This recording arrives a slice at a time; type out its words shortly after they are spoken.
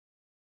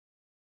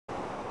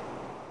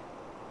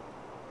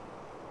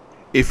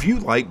If you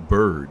like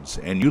birds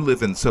and you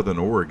live in Southern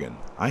Oregon,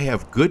 I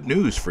have good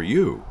news for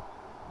you.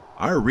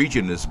 Our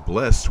region is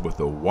blessed with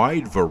a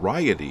wide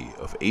variety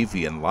of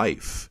avian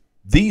life.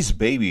 These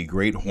baby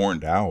great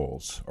horned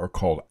owls are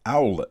called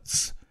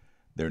owlets.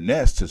 Their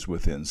nest is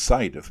within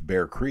sight of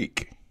Bear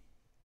Creek.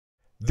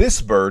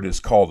 This bird is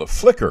called a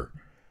flicker.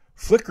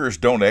 Flickers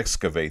don't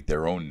excavate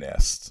their own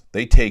nests.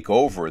 They take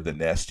over the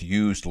nest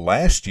used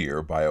last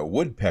year by a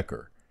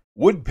woodpecker.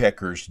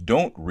 Woodpeckers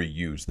don't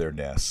reuse their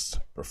nests,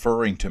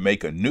 preferring to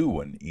make a new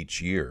one each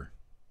year.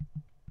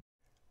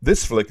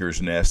 This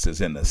flicker's nest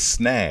is in a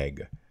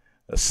snag.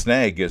 A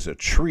snag is a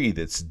tree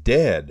that's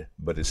dead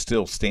but is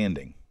still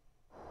standing.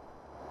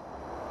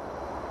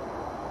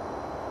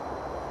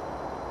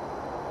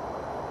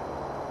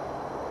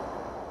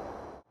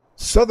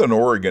 Southern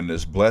Oregon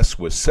is blessed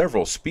with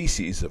several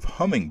species of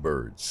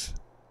hummingbirds.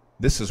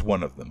 This is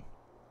one of them.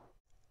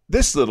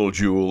 This little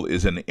jewel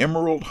is an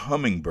emerald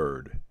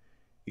hummingbird,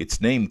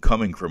 its name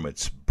coming from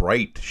its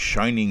bright,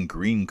 shining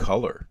green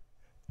color.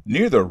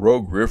 Near the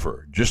Rogue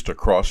River, just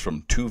across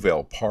from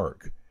Tuvale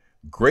Park,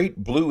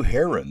 great blue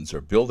herons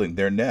are building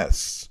their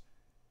nests.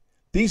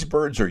 These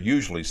birds are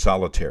usually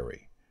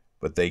solitary,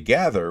 but they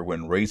gather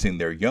when raising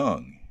their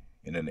young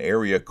in an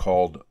area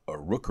called a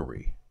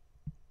rookery.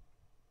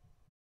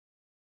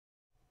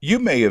 You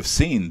may have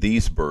seen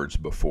these birds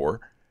before.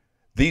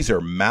 These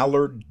are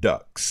mallard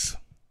ducks.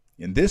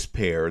 In this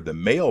pair, the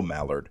male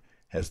mallard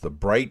has the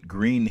bright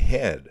green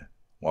head,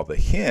 while the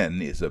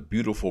hen is a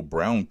beautiful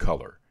brown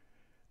color.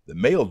 The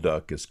male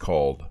duck is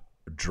called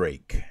a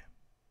drake.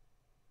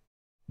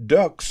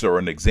 Ducks are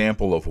an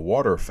example of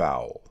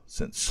waterfowl,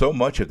 since so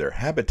much of their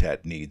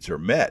habitat needs are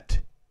met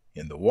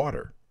in the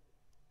water.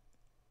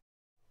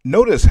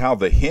 Notice how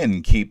the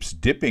hen keeps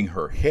dipping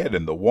her head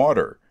in the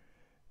water.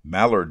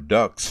 Mallard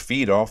ducks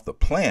feed off the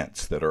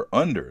plants that are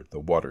under the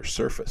water's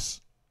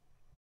surface.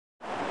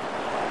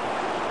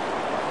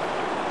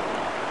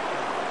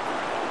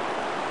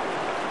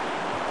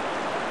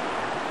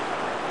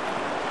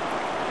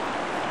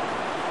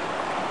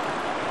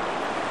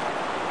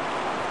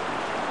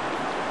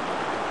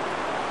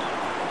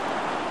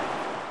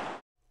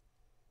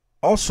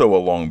 Also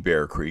along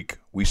Bear Creek,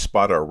 we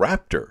spot a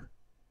raptor,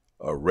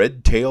 a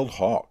red-tailed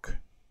hawk.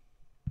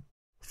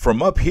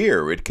 From up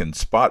here, it can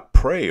spot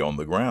prey on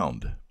the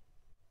ground.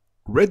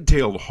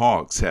 Red-tailed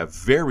hawks have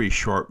very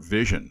sharp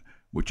vision,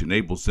 which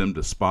enables them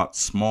to spot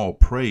small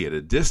prey at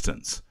a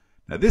distance.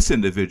 Now, this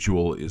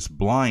individual is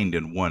blind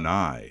in one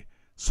eye,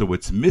 so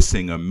it's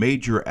missing a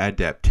major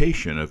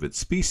adaptation of its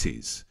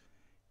species.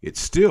 It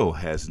still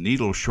has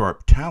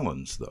needle-sharp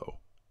talons, though.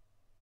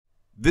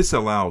 This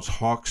allows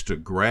hawks to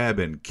grab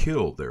and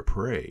kill their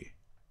prey.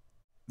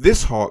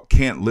 This hawk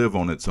can't live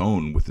on its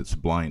own with its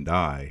blind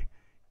eye.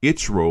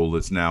 Its role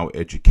is now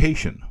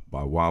education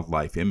by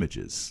wildlife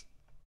images.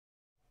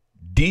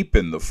 Deep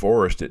in the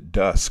forest at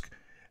dusk,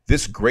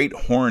 this great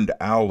horned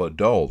owl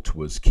adult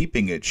was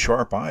keeping its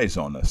sharp eyes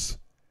on us.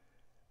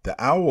 The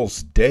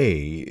owl's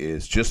day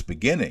is just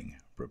beginning,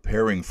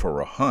 preparing for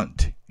a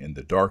hunt in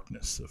the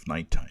darkness of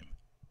nighttime.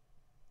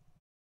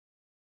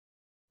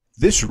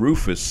 This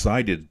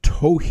rufous-sided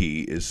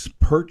towhee is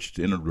perched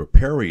in a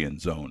riparian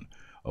zone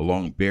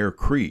along Bear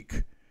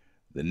Creek.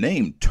 The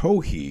name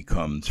towhee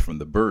comes from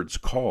the bird's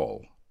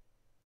call.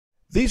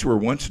 These were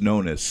once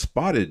known as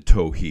spotted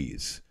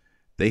towhees.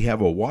 They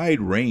have a wide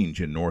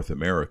range in North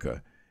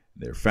America.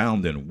 They're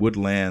found in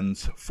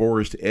woodlands,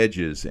 forest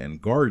edges,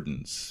 and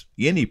gardens,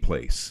 any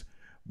place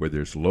where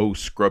there's low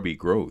scrubby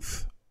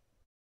growth.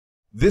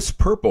 This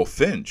purple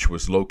finch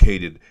was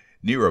located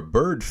near a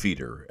bird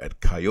feeder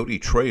at Coyote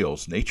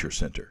Trails Nature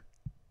Center.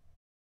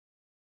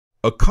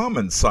 A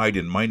common sight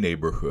in my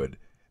neighborhood,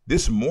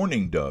 this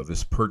mourning dove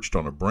is perched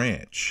on a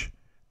branch.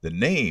 The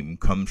name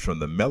comes from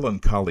the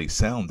melancholy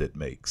sound it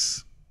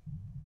makes.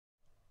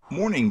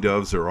 Mourning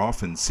doves are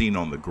often seen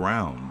on the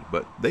ground,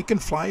 but they can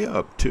fly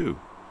up too.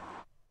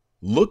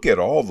 Look at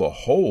all the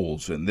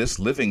holes in this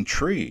living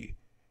tree,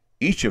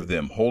 each of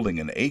them holding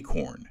an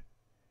acorn.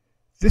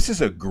 This is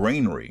a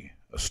granary,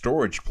 a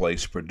storage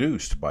place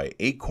produced by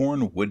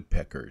acorn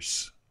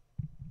woodpeckers.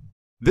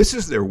 This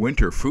is their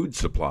winter food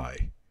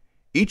supply.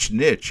 Each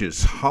niche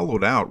is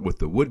hollowed out with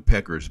the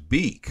woodpecker's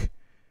beak.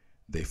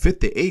 They fit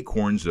the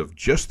acorns of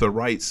just the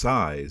right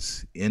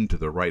size into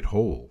the right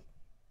hole.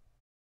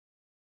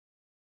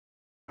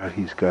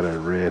 He's got a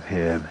red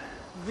head.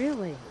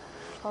 Really?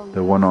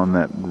 The one on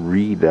that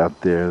reed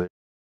out there.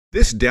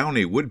 This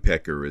downy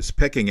woodpecker is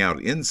pecking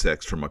out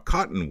insects from a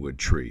cottonwood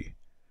tree.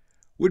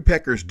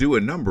 Woodpeckers do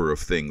a number of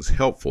things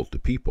helpful to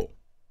people.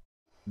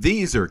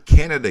 These are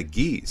Canada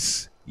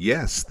geese.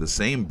 Yes, the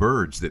same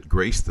birds that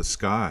grace the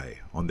sky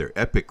on their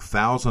epic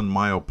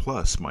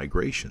 1,000-mile-plus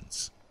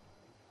migrations.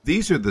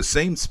 These are the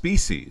same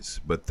species,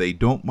 but they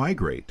don't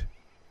migrate.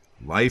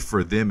 Life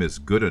for them is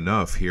good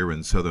enough here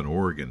in Southern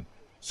Oregon,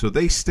 so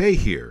they stay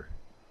here,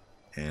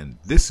 and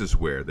this is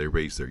where they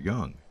raise their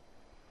young.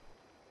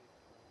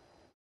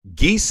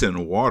 Geese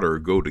and water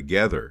go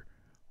together.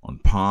 On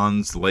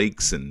ponds,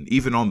 lakes, and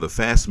even on the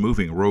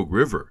fast-moving Rogue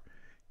River,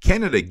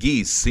 Canada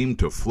geese seem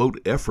to float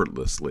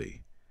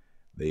effortlessly.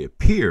 They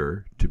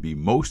appear to be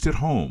most at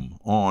home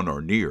on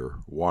or near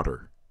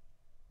water.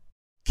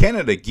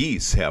 Canada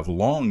geese have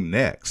long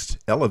necks,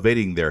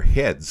 elevating their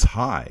heads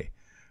high.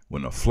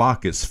 When a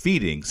flock is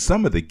feeding,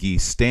 some of the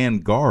geese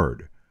stand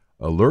guard,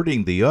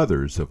 alerting the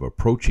others of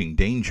approaching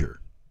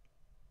danger.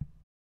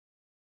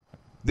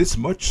 This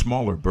much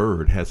smaller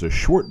bird has a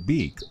short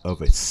beak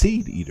of a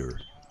seed eater.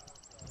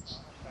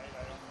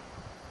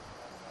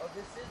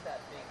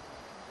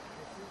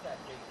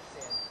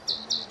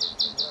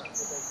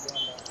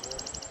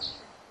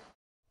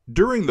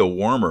 During the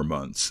warmer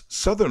months,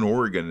 southern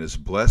Oregon is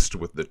blessed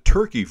with the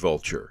turkey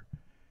vulture.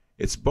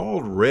 Its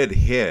bald red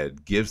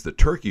head gives the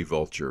turkey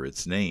vulture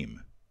its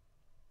name.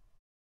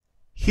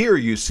 Here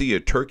you see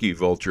a turkey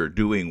vulture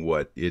doing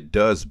what it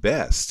does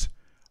best,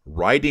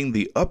 riding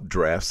the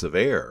updrafts of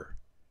air,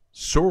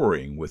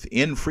 soaring with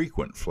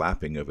infrequent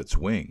flapping of its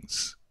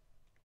wings.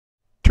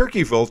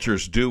 Turkey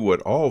vultures do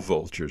what all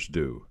vultures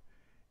do.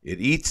 It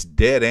eats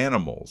dead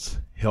animals,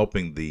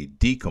 helping the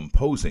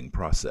decomposing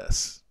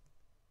process.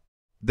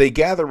 They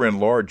gather in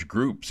large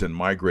groups and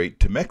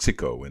migrate to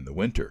Mexico in the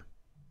winter.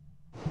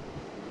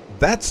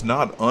 That's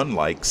not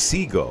unlike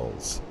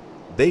seagulls.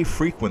 They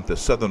frequent the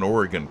southern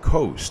Oregon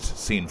coast,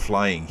 seen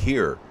flying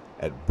here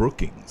at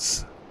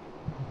Brookings.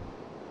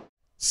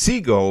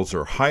 Seagulls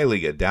are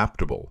highly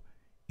adaptable,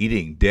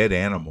 eating dead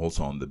animals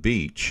on the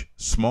beach,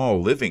 small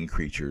living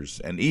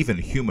creatures, and even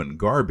human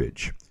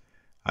garbage.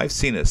 I've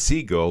seen a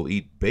seagull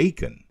eat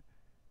bacon.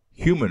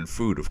 Human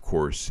food, of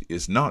course,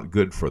 is not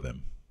good for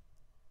them.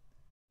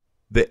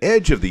 The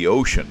edge of the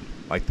ocean,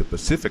 like the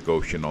Pacific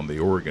Ocean on the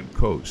Oregon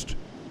coast,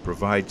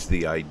 provides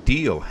the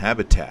ideal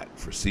habitat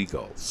for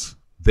seagulls.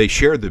 They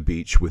share the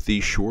beach with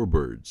these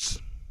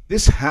shorebirds.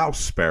 This house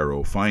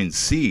sparrow finds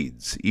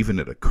seeds even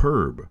at a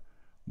curb,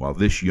 while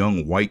this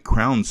young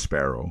white-crowned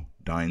sparrow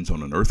dines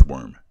on an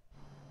earthworm.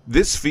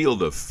 This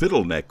field of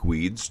fiddleneck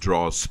weeds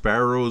draws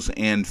sparrows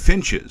and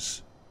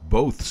finches,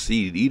 both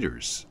seed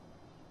eaters.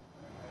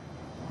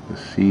 The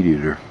seed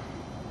eater.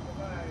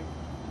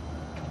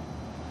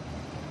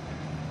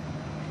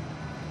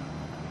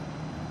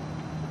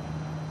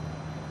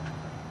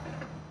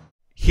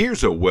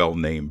 Here's a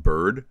well-named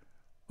bird,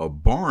 a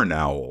barn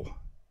owl.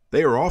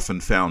 They are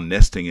often found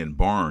nesting in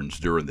barns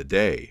during the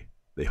day.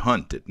 They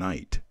hunt at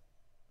night.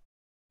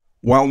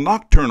 While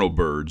nocturnal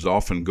birds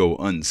often go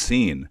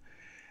unseen,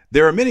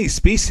 there are many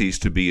species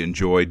to be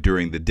enjoyed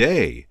during the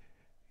day.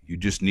 You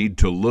just need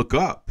to look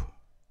up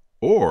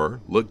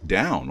or look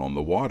down on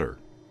the water.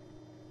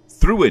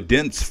 Through a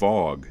dense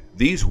fog,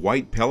 these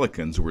white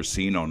pelicans were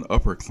seen on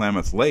Upper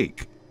Klamath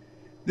Lake.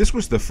 This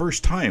was the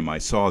first time I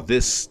saw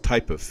this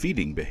type of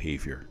feeding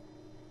behavior.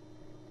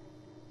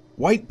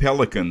 White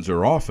pelicans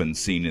are often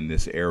seen in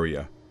this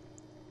area.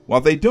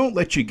 While they don't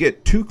let you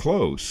get too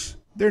close,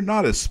 they're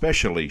not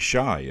especially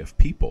shy of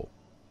people.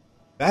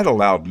 That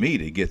allowed me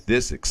to get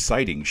this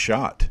exciting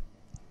shot.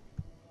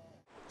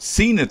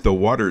 Seen at the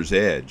water's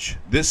edge,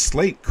 this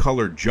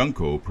slate-colored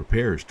junco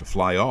prepares to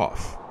fly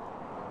off.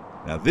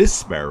 Now this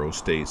sparrow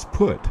stays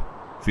put,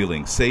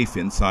 feeling safe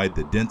inside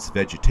the dense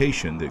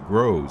vegetation that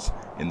grows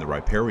in the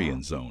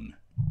riparian zone.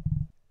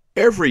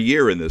 Every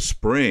year in the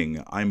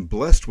spring, I'm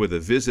blessed with a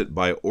visit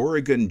by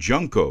Oregon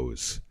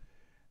juncos.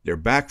 They're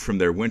back from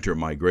their winter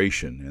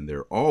migration, and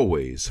they're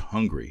always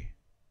hungry.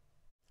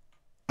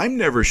 I'm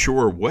never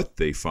sure what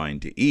they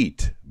find to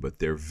eat, but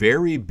they're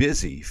very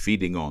busy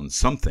feeding on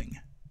something.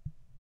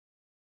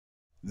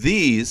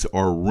 These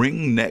are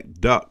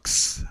ring-necked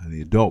ducks.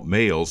 The adult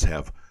males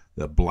have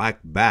the black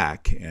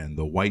back and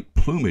the white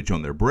plumage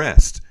on their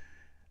breast.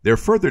 They're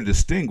further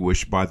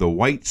distinguished by the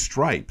white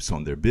stripes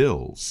on their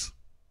bills.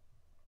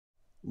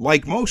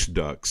 Like most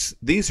ducks,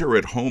 these are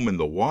at home in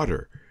the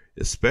water,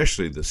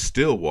 especially the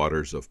still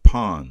waters of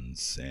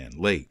ponds and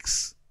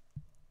lakes.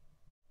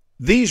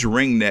 These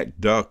ring-necked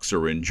ducks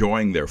are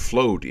enjoying their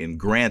float in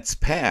Grants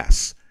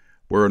Pass,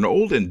 where an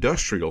old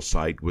industrial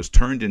site was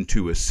turned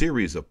into a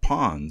series of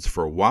ponds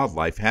for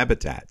wildlife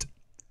habitat.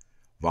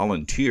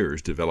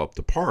 Volunteers developed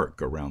a park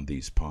around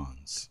these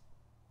ponds.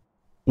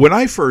 When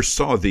I first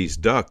saw these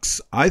ducks,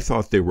 I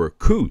thought they were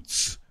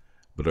coots,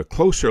 but a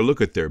closer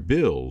look at their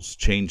bills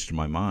changed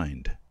my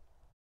mind.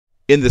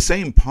 In the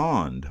same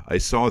pond, I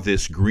saw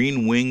this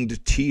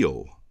green-winged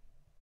teal.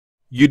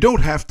 You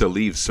don't have to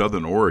leave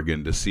southern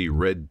Oregon to see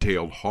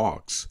red-tailed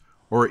hawks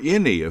or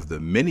any of the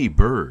many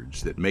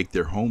birds that make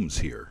their homes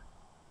here.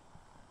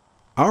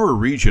 Our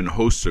region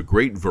hosts a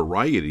great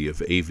variety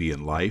of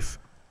avian life,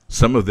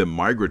 some of them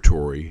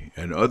migratory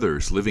and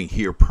others living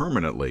here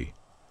permanently.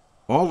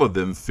 All of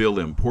them fill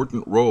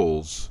important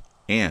roles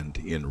and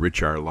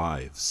enrich our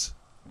lives.